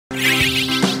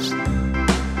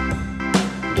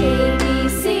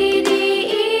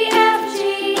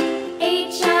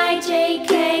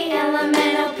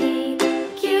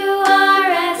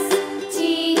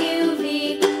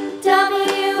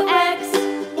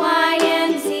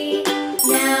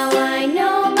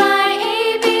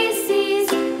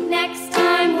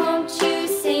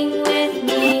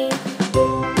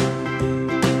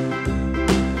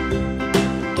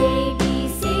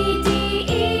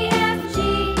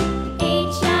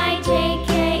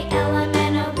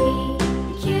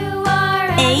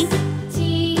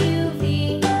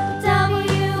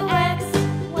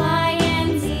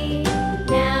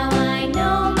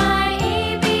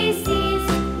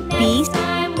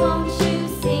won't you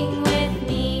sing with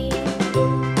me?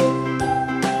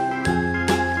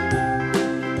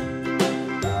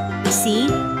 C,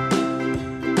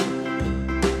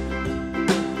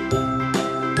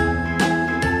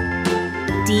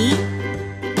 D,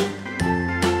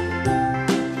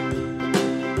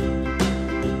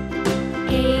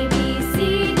 A, B, C,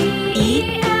 D,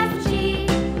 E, F, G,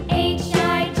 H,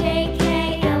 I, J, K,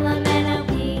 L, M, N, O,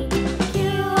 P, Q,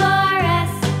 R,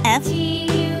 S, F, T,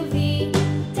 U, V,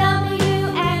 W,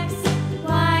 X,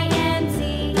 Y, and Z.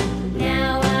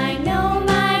 Now I know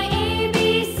my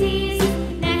ABCs.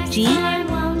 Next G, time,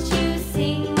 won't you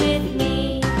sing with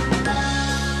me?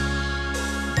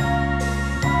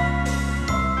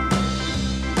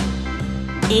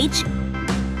 H,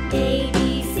 A,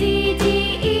 B, C, D,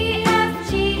 E, F,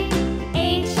 G,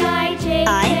 H, I, J,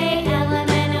 K, L, M,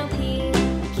 N, O, P,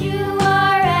 Q,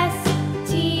 R, S,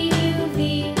 T, U, V,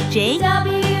 J,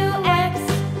 W, X,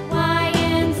 Y,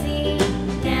 and Z.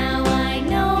 Now I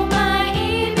know my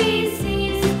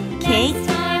ABCs. K, Next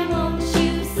time, won't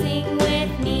you sing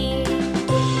with me?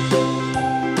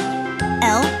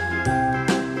 L,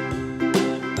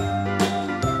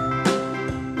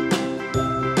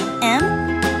 M,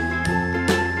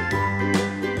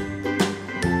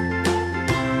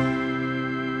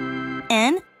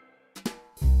 N,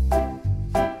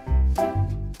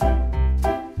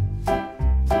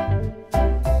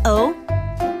 O,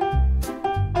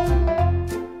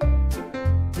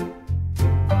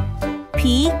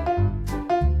 P,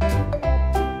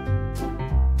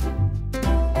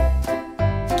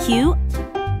 Q,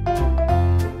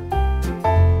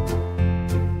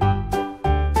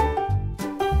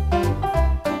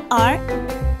 R,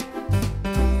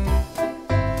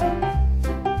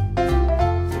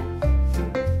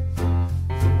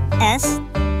 S,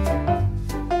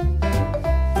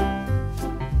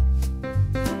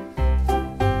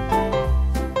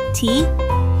 T,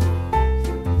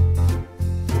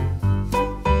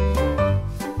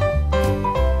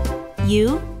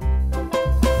 U,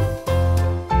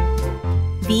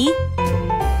 V,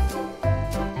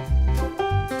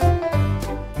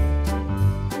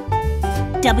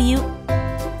 W,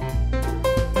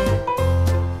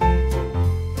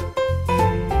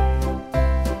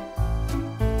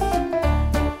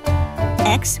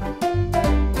 X,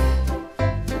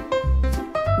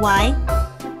 Y,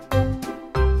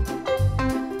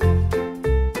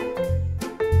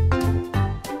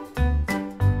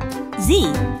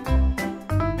 Z.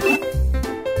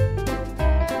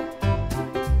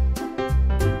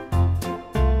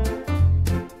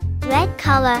 Red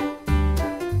color,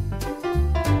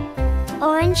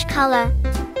 orange color,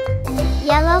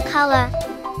 yellow color,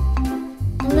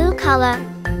 blue color,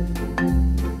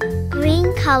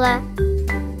 green color,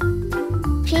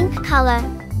 pink color,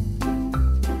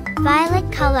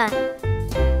 violet color,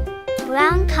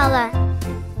 brown color,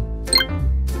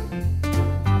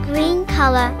 green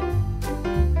color.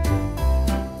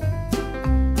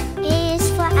 A is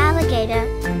for alligator.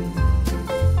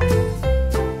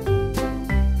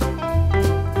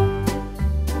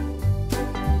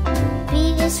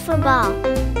 B is for ball.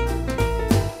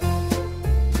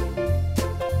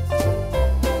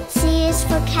 C is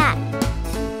for cat.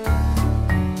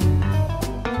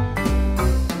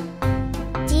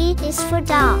 D is for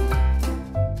dog.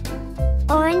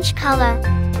 Orange color.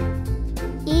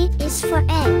 E is for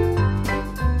egg.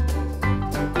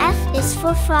 F is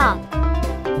for frog.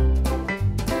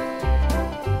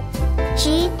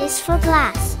 G is for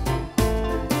glass.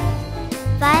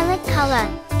 Violet color.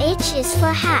 H is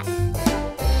for hat.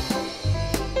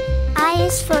 I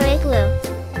is for igloo.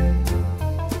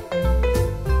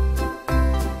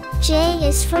 J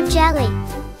is for jelly.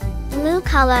 Blue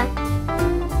color.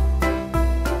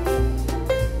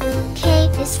 K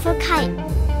is for kite.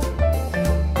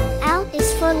 L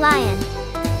is for lion.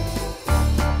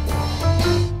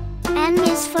 M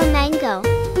is for mango.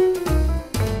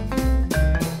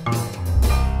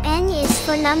 N is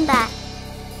for numbat.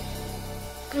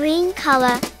 Green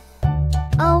color.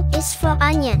 O is for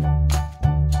onion.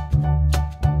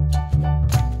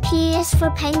 P is for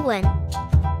penguin.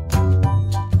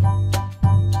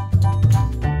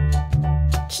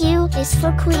 Q is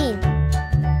for queen.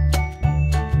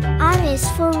 R is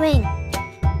for ring.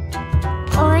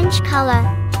 Orange color.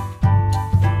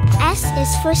 S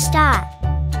is for star.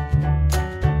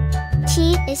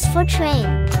 T is for train.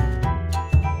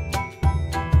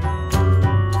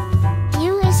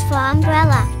 U is for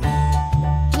umbrella.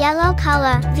 Yellow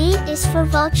color. V is for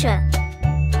vulture.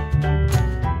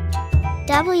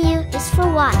 W is for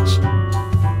watch.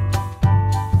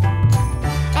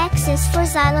 X is for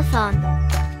xylophone.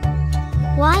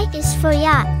 Y is for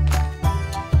yacht.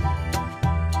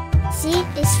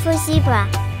 is for zebra.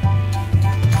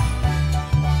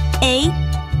 A,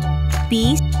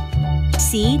 B,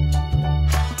 C,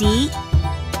 D,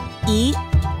 E,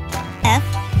 F,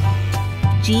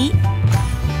 G,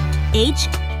 H,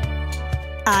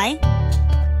 I,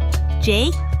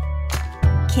 J,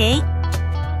 K,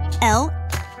 L,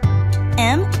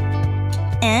 M,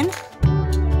 N,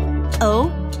 O,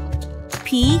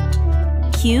 P,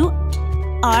 Q,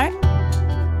 R,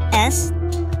 S,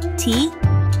 T,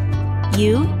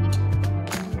 U,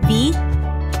 V,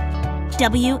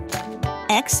 W,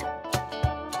 X,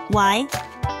 Y,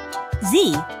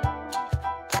 Z.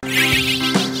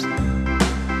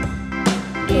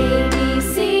 A, B,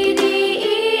 C, D,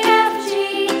 E, F, G,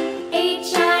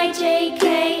 H, I, J,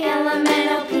 K, L, M, N,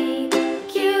 O, P,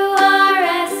 Q, R,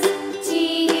 S, T,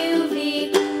 U,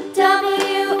 V,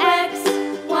 W, X,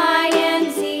 Y,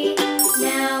 and Z.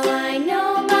 Now I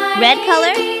know my Red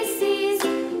color, ABCs.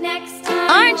 Next time,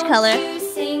 orange won't color, you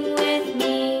sing with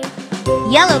me?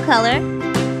 yellow color,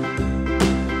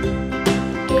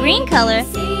 green color,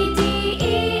 C, D,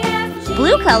 E, F, G,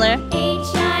 blue color,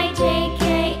 H, I, J,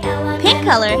 K, L, M, pink N, O,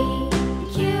 color, P,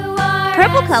 Q, R,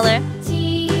 purple S, color,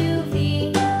 T, U,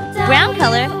 V, brown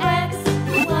color, W, X,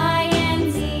 Y,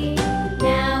 and Z.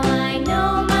 Now I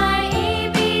know my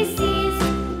ABCs.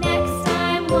 Next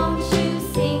time, won't you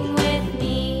sing with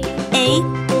me? A,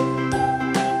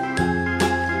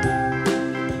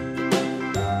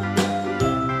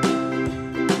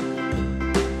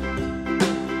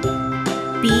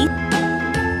 B,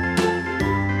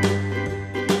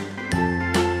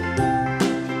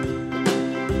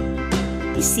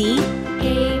 C,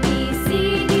 A, B, C,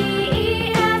 D,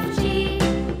 E, F, G,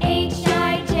 H,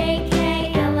 I, J,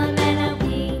 K, L, M, N, O,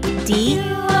 P, D, Q,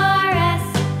 R, S,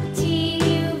 T,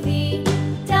 U, V,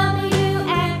 W,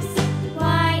 X,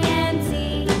 Y, and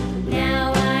Z.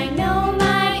 Now I know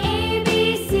my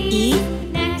ABCs. E,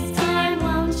 Next time,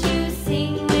 won't you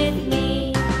sing with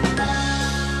me?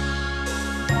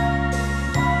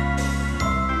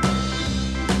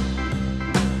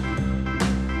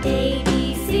 A,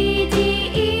 B, C, D,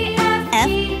 E, F,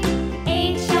 G,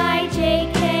 H, I, J,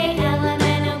 K, L, M,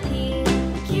 N, O, P,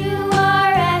 Q,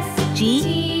 R, S, G,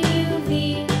 T, U,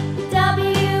 V,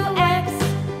 W, X,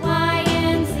 Y,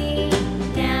 and Z.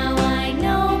 Now I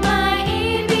know my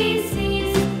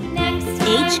ABCs. Next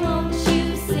H, time, won't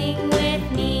you sing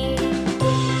with me?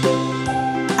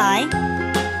 I,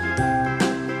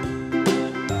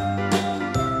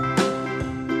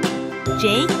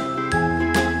 J,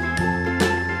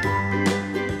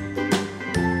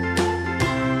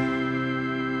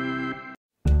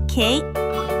 K,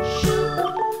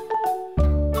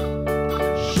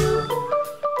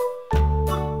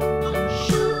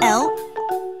 L,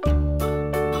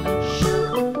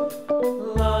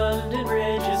 London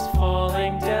Bridge is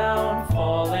falling down,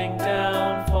 falling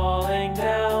down, falling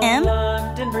down. M,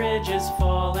 London Bridge is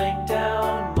falling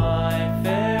down, my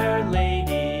fair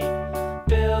lady.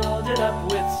 Build it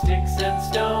up with sticks and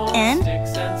stones, N,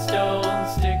 sticks and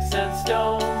stones, sticks and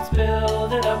stones.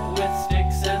 Build it up with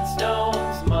sticks and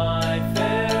stones, my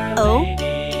fair O, lady.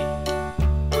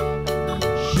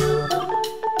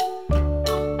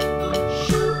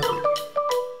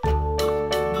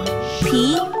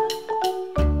 P,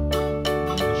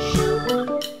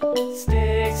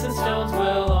 Sticks and stones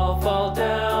will all fall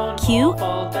down, Q, all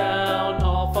fall down,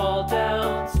 all fall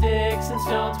down. Sticks and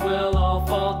stones will all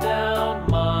fall down,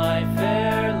 my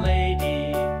fair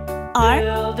lady. R,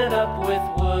 Build it up with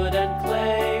wood and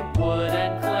clay, wood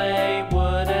and clay,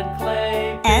 wood and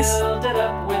clay. S, Build it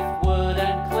up with wood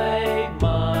and clay,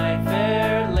 my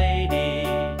fair lady.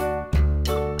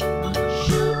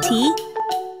 T,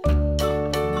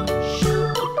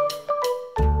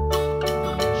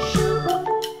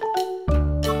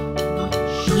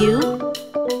 U,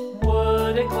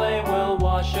 Wood and clay will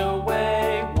wash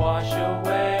away, wash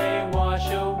away, wash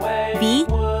away. V,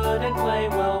 Wood and clay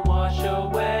will wash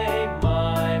away,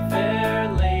 my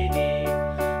fair lady.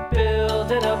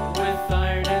 Build it up with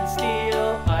iron and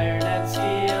steel, iron and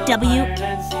steel, W, iron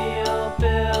and steel.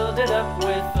 Build it up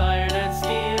with iron and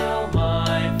steel,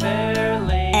 my fair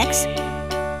lady. X,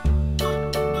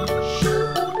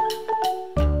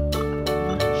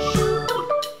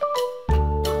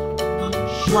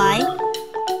 Y,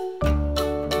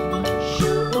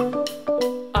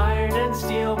 Iron and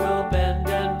steel will bend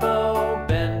and bow,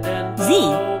 bend and bow, Z,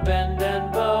 bend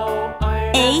and bow.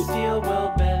 Iron A, and steel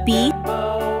will bend B, and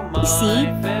bow, my C,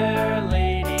 fair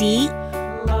lady. D,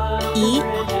 London E,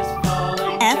 Bridge is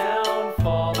falling F, down,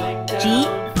 falling down, G,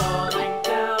 falling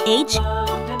down. H,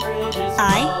 London Bridge is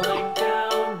I, falling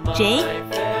down, my J,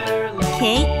 fair lady. K,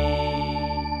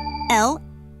 L,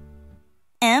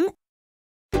 M,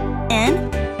 N,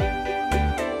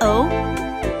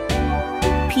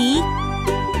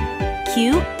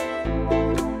 Q,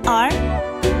 R,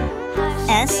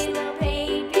 S,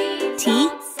 T,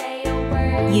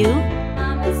 U,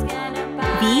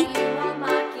 V,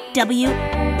 W,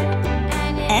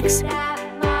 X,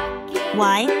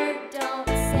 Y,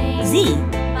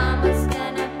 Z.